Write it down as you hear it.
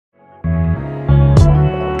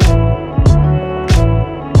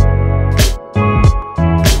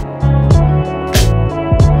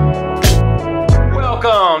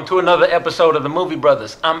to another episode of the Movie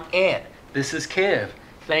Brothers. I'm Ant. This is Kev.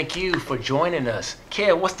 Thank you for joining us.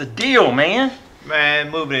 Kev, what's the deal, man?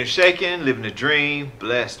 Man, moving and shaking, living a dream.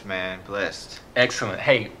 Blessed, man, blessed. Excellent.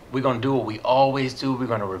 Hey, we're going to do what we always do. We're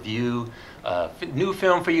going to review a new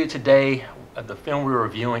film for you today. The film we're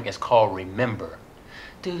reviewing is called Remember.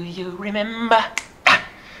 Do you remember?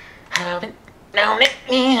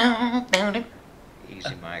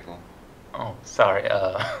 Easy, Michael. Oh, sorry.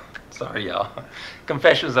 Sorry, y'all.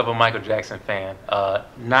 Confessions of a Michael Jackson fan.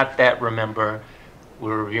 Not that Remember.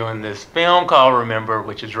 We're reviewing this film called Remember,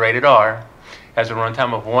 which is rated R. Has a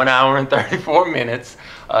runtime of 1 hour and 34 minutes.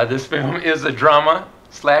 This film is a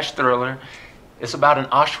drama/thriller. It's about an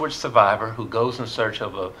Auschwitz survivor who goes in search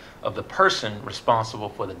of the person responsible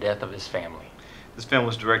for the death of his family. This film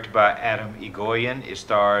was directed by Adam Egoyan. It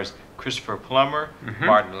stars Christopher Plummer,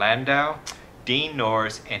 Martin Landau, Dean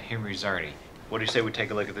Norris, and Henry Czerny. What do you say we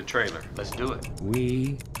take a look at the trailer? Let's do it.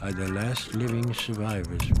 We are the last living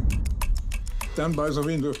survivors. Stand by the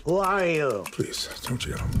window. Who are you? Please, don't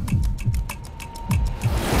yell.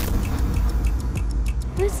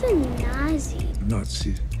 What's a Nazi?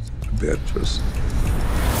 Nazi, a bad person.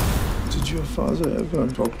 Did your father ever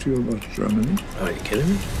talk to you about Germany? Are you kidding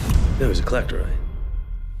me? No, he's a collector, right?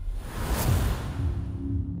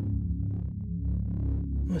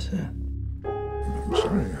 What's that? I'm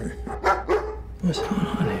sorry. What's going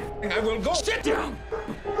on here? I will go. Sit down!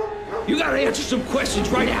 You gotta answer some questions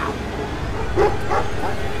right now.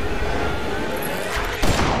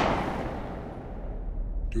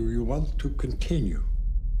 Do you want to continue?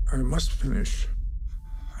 I must finish.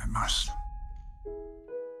 I must.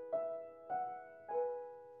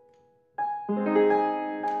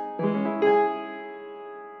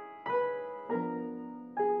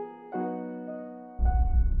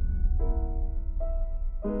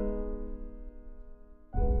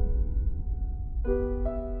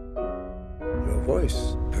 Your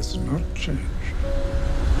voice has not changed.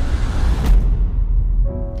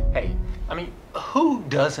 Hey, I mean, who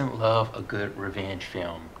doesn't love a good revenge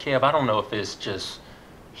film? Kev, I don't know if it's just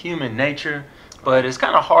human nature, but it's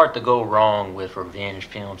kind of hard to go wrong with revenge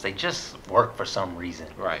films. They just work for some reason.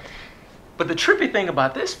 Right. But the trippy thing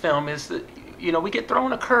about this film is that, you know, we get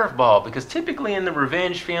thrown a curveball because typically in the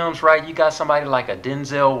revenge films, right, you got somebody like a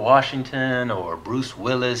Denzel Washington or Bruce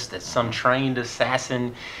Willis that's some trained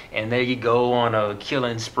assassin, and there you go on a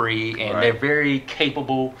killing spree, and they're very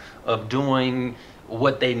capable of doing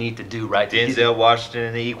what they need to do, right? Denzel Washington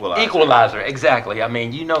and the Equalizer. Equalizer, exactly. I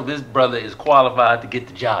mean, you know this brother is qualified to get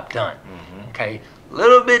the job done. Okay, a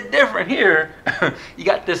little bit different here. You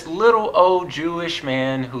got this little old Jewish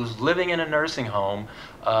man who's living in a nursing home,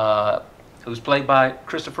 who's played by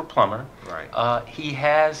Christopher Plummer. Right. He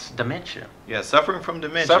has dementia. Yeah, suffering from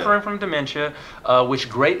dementia. Suffering from dementia, which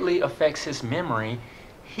greatly affects his memory.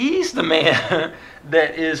 He's the man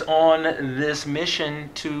that is on this mission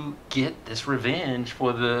to get this revenge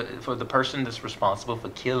for the person that's responsible for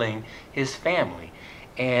killing his family.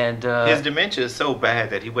 And his dementia is so bad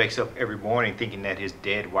that he wakes up every morning thinking that his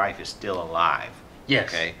dead wife is still alive. Yes.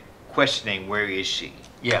 Okay. Questioning where is she?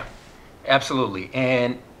 Yeah, absolutely.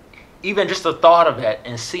 And even just the thought of that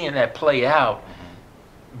and seeing that play out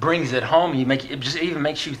brings it home. It just even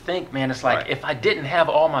makes you think, man, it's like if I didn't have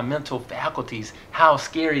all my mental faculties, how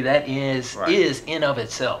scary that is in of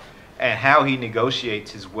itself. And how he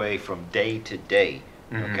negotiates his way from day to day,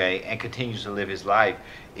 okay, and continues to live his life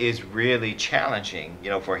is really challenging, you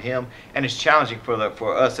know, for him, and it's challenging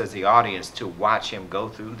for us as the audience to watch him go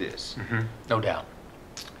through this. No doubt.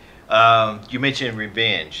 You mentioned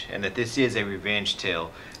revenge, and that this is a revenge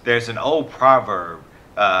tale. There's an old proverb,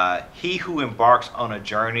 he who embarks on a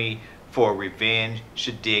journey for revenge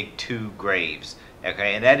should dig 2 graves.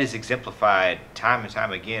 Okay, and that is exemplified time and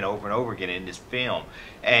time again, over and over again in this film,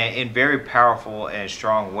 and in very powerful and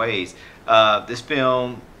strong ways. This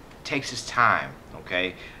film takes its time.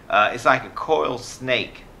 Okay, it's like a coiled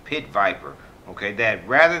snake, pit viper. Okay, that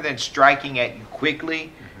rather than striking at you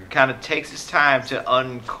quickly, kind of takes its time to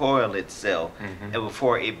uncoil itself and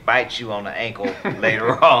before it bites you on the ankle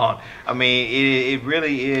later on. I mean, it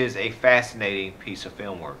really is a fascinating piece of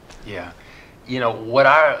film work. Yeah. You know, what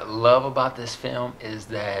I love about this film is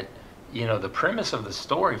that, you know, the premise of the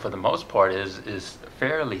story for the most part is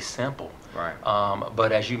fairly simple. Right.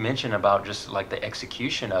 But as you mentioned about just like the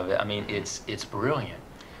execution of it, I mean, it's brilliant.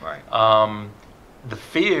 Right. The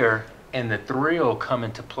fear and the thrill come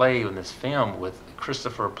into play in this film with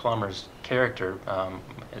Christopher Plummer's character.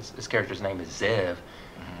 His character's name is Zev.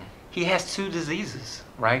 He has 2 diseases,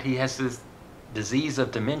 right? He has this disease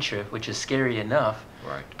of dementia, which is scary enough.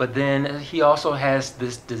 Right. But then he also has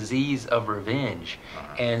this disease of revenge.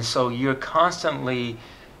 And so you're constantly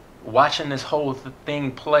watching this whole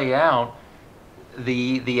thing play out,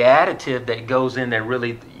 the additive that goes in that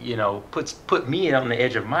really, you know, put me on the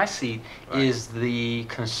edge of my seat is the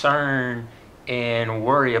concern and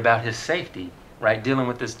worry about his safety, right? Dealing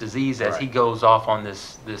with this disease as he goes off on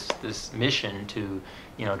this mission to,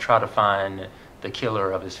 you know, try to find the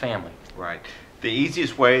killer of his family. Right. The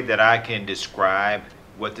easiest way that I can describe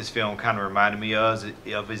what this film kind of reminded me of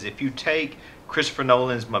is if you take Christopher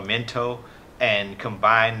Nolan's Memento and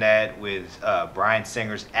combine that with Bryan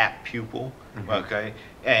Singer's Apt Pupil, okay,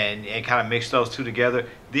 and kind of mix those two together,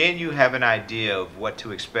 then you have an idea of what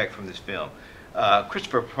to expect from this film.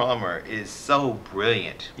 Christopher Plummer is so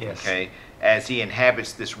brilliant, okay, as he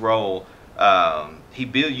inhabits this role. He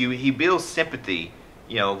builds sympathy,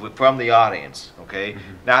 you know, from the audience, okay.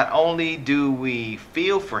 Not only do we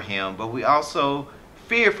feel for him, but we also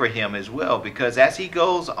fear for him as well, because as he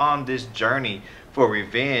goes on this journey for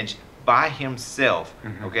revenge by himself,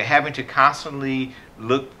 okay, having to constantly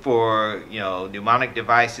look for, you know, mnemonic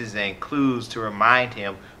devices and clues to remind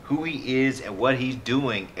him who he is and what he's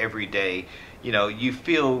doing every day, you know, you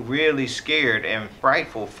feel really scared and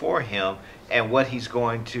frightful for him and what he's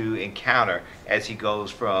going to encounter as he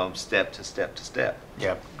goes from step to step to step.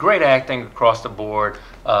 Yeah, great acting across the board.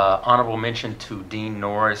 Honorable mention to Dean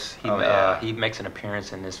Norris. He makes an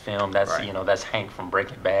appearance in this film. That's you know, that's Hank from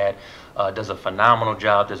Breaking Bad. Does a phenomenal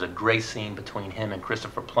job. There's a great scene between him and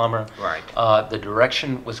Christopher Plummer. The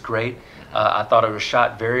direction was great. I thought it was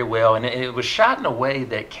shot very well, and it was shot in a way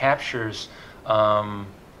that captures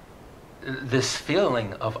this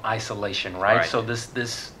feeling of isolation, right? So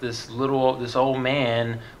this old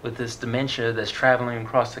man with this dementia that's traveling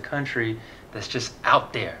across the country, that's just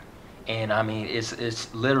out there, and I mean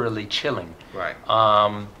it's literally chilling.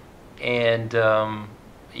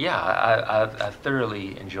 Yeah, I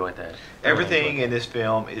thoroughly enjoyed that. Everything in this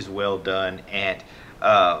film is well done, and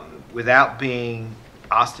without being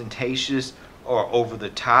ostentatious or over the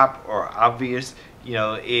top or obvious, you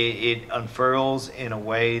know, it unfurls in a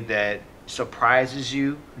way that surprises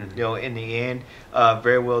you, you know, in the end.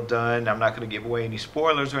 Very well done. I'm not going to give away any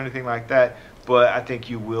spoilers or anything like that, but I think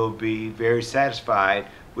you will be very satisfied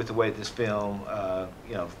with the way this film,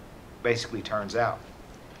 you know, basically turns out.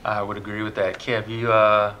 I would agree with that. Kev, you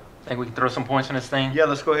think we can throw some points on this thing? Yeah,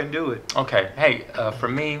 let's go ahead and do it. Okay. Hey, for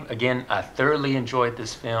me, again, I thoroughly enjoyed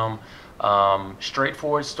this film.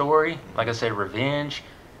 Straightforward story, like I said, revenge.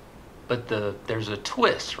 But there's a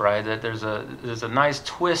twist, right? That there's a nice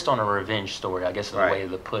twist on a revenge story, I guess is the way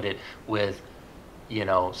to put it, with, you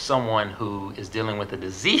know, someone who is dealing with a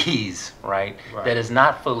disease, right? That is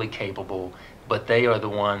not fully capable, but they are the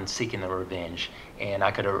ones seeking the revenge. And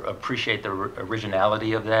I could appreciate the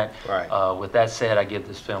originality of that. With that said, I give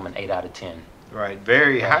this film an 8 out of 10.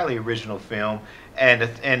 Very highly original film, and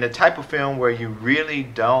the type of film where you really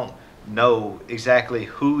don't know exactly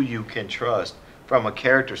who you can trust from a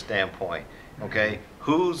character standpoint, okay?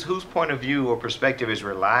 Whose point of view or perspective is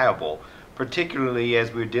reliable, particularly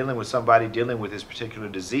as we're dealing with somebody dealing with this particular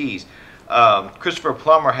disease. Christopher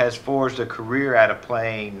Plummer has forged a career out of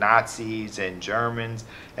playing Nazis and Germans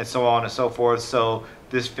and so on and so forth, so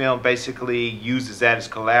this film basically uses that as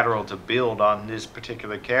collateral to build on this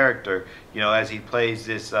particular character, you know, as he plays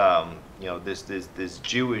this, you know, this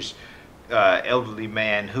Jewish elderly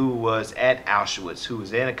man who was at Auschwitz, who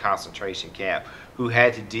was in a concentration camp, who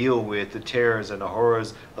had to deal with the terrors and the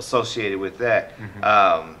horrors associated with that.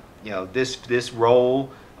 You know, this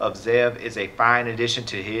role of Zev is a fine addition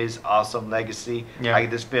to his awesome legacy. I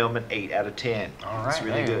give this film an 8 out of 10. All right, it's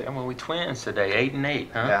really good. And we twins today, 8 and 8,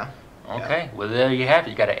 huh? Yeah. Okay, well there you have it.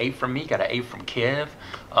 You got an 8 from me, got an 8 from Kev.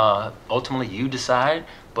 Ultimately, you decide,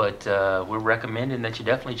 but we're recommending that you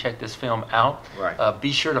definitely check this film out.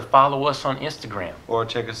 Be sure to follow us on Instagram. Or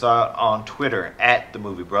check us out on Twitter at The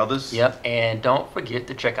Movie Brothers. And don't forget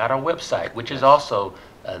to check out our website, which is also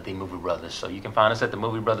The Movie Brothers. So you can find us at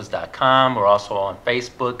themoviebrothers.com. We're also on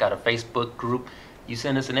Facebook, got a Facebook group. You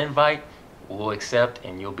send us an invite, we'll accept,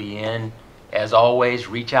 and you'll be in. As always,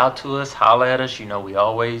 reach out to us, holler at us. You know, we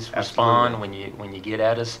always respond when you get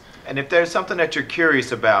at us. And if there's something that you're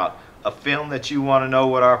curious about, a film that you want to know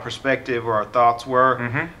what our perspective or our thoughts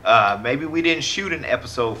were, maybe we didn't shoot an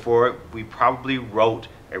episode for it. We probably wrote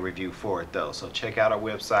a review for it, though. So check out our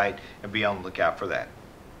website and be on the lookout for that.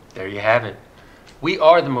 There you have it. We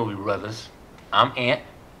are the Movie Brothers. I'm Ant.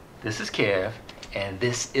 This is Kev. And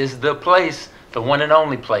this is the place, the one and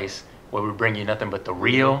only place, where we bring you nothing but the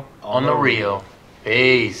real on the real.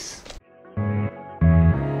 Peace.